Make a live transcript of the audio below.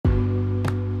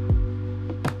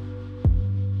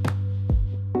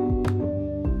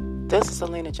This is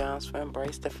Selena Jones for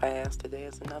Embrace the Fast. Today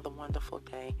is another wonderful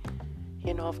day.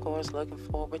 Of course, looking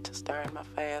forward to starting my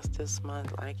fast this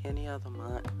month like any other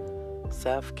month.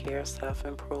 Self-care,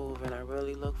 self-improvement. I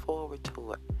really look forward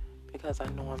to it because I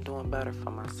know I'm doing better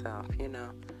for myself,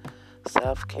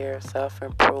 Self-care,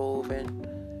 self-improving,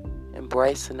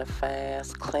 embracing the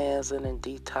fast, cleansing and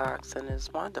detoxing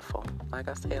is wonderful. Like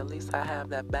I said, at least I have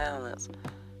that balance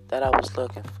that I was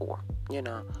looking for.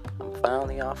 I'm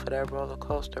finally off of that roller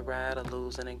coaster ride of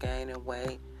losing and gaining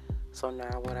weight. So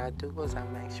now what I do is I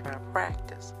make sure I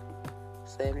practice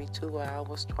 72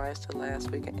 hours twice the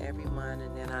last week of every month,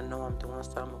 and then I know I'm doing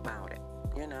something about it,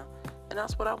 And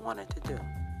that's what I wanted to do.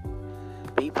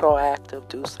 Be proactive,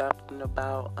 do something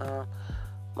about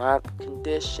my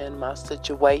condition, my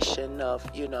situation of,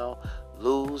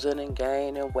 losing and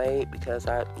gaining weight because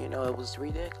it was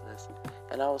ridiculous.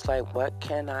 And I was like, what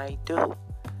can I do?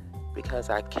 Because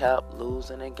I kept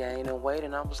losing and gaining weight,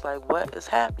 and I was like, what is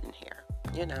happening here?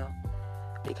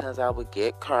 Because I would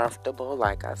get comfortable,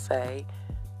 like I say,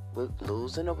 with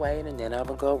losing the weight, and then I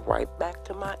would go right back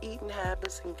to my eating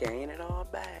habits and gain it all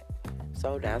back.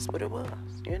 So that's what it was,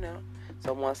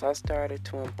 So once I started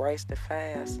to embrace the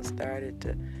fast and started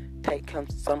to take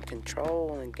some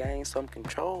control and gain some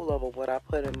control over what I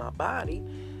put in my body,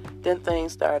 then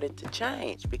things started to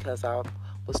change because I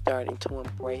was starting to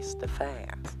embrace the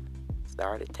fast.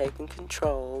 Started taking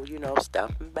control,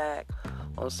 stepping back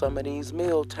on some of these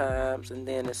meal times, and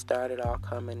then it started all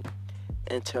coming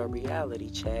into a reality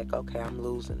check. Okay, I'm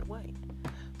losing the weight.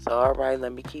 So, all right,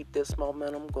 let me keep this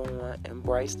momentum going.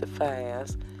 Embrace the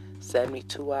fast.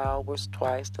 72 hours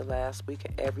twice the last week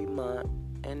of every month,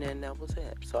 and then that was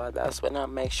it. So that's when I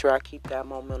make sure I keep that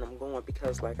momentum going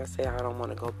because, like I said, I don't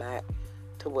want to go back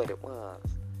to what it was.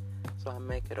 So I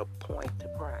make it a point to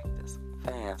practice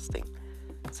fasting.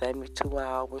 72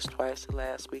 hours twice the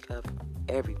last week of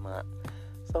every month.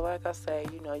 So like I say,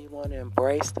 you want to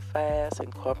embrace the fast,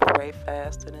 incorporate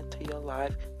fasting into your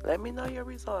life. Let me know your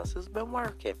results. It's been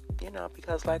working,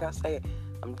 because like I say,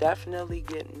 I'm definitely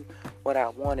getting what I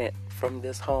wanted from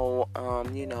this whole,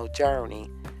 journey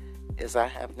is I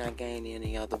have not gained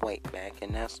any other weight back,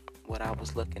 and that's what I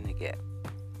was looking to get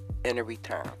in a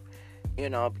return,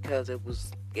 because it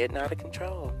was getting out of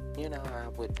control. I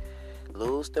would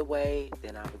lose the weight,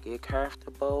 then I would get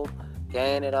comfortable,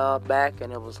 gain it all back,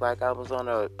 and it was like I was on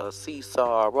a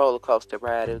seesaw, a roller coaster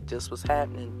ride. It just was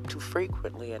happening too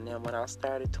frequently, and then when I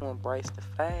started to embrace the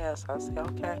fast, I said,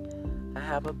 okay, I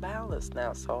have a balance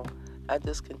now, so I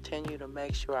just continue to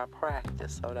make sure I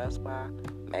practice. So that's why I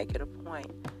make it a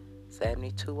point.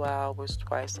 72 hours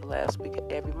twice the last week of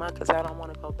every month, because I don't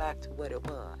want to go back to what it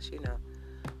was,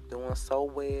 doing so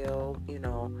well,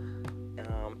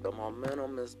 the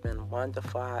momentum has been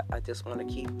wonderful. I just want to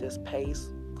keep this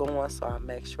pace going, so I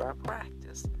make sure I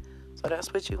practice. So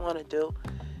that's what you want to do.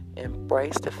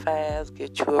 Embrace the fast,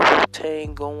 get you a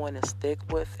routine going and stick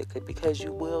with it, because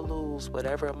you will lose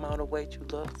whatever amount of weight you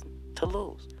look to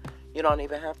lose. You don't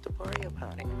even have to worry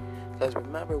about it, because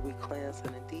remember, we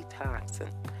cleansing and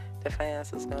detoxing. The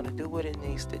fast is going to do what it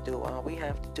needs to do. All we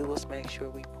have to do is make sure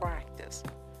we practice.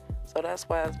 So that's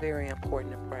why it's very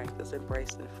important to practice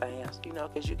embracing fast,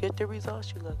 because you get the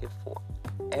results you're looking for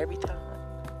every time.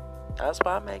 That's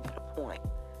why I make it a point.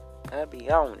 I be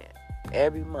on it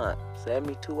every month.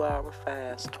 72-hour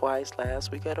fast twice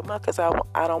last week of the month, because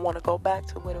I don't want to go back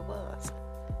to what it was.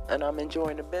 And I'm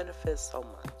enjoying the benefits so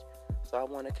much. So I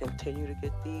want to continue to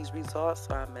get these results,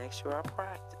 so I make sure I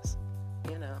practice,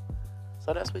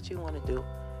 So that's what you want to do.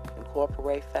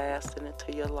 Incorporate fasting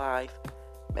into your life.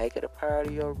 Make it a part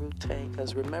of your routine,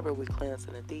 because remember, we're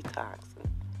cleansing and detoxing.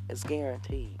 It's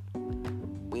guaranteed.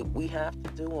 We have to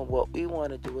do, and what we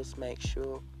want to do is make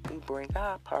sure we bring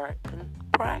our part and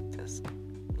practice,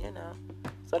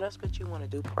 So that's what you want to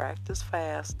do. Practice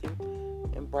fasting.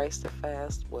 Embrace the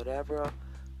fast. Whatever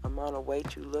amount of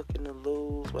weight you're looking to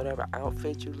lose, whatever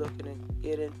outfit you're looking to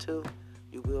get into,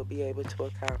 you will be able to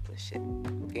accomplish it.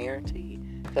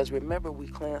 Guaranteed. Because remember, we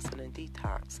cleansing and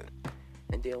detoxing.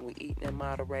 And then we eating in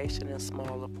moderation in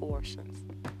smaller portions.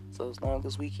 So as long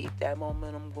as we keep that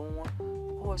momentum going,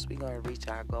 of course we're going to reach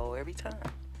our goal every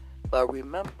time. But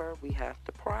remember, we have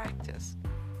to practice,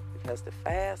 because the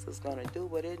fast is going to do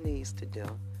what it needs to do.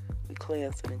 We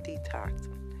cleansing and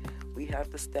detoxing. We have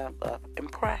to step up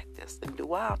and practice and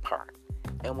do our part.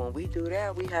 And when we do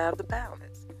that, we have the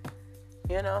balance.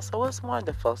 So it's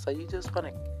wonderful. So you just want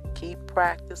to keep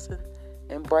practicing,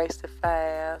 embrace the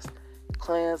fast,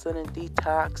 cleansing and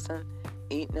detoxing,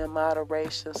 eating in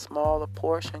moderation, smaller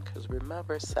portion, because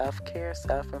remember, self-care,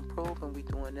 self-improvement, we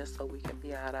doing this so we can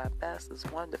be at our best. It's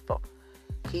wonderful.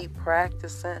 Keep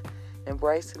practicing,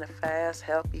 embracing the fast,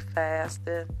 healthy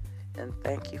fasting, and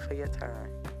thank you for your time.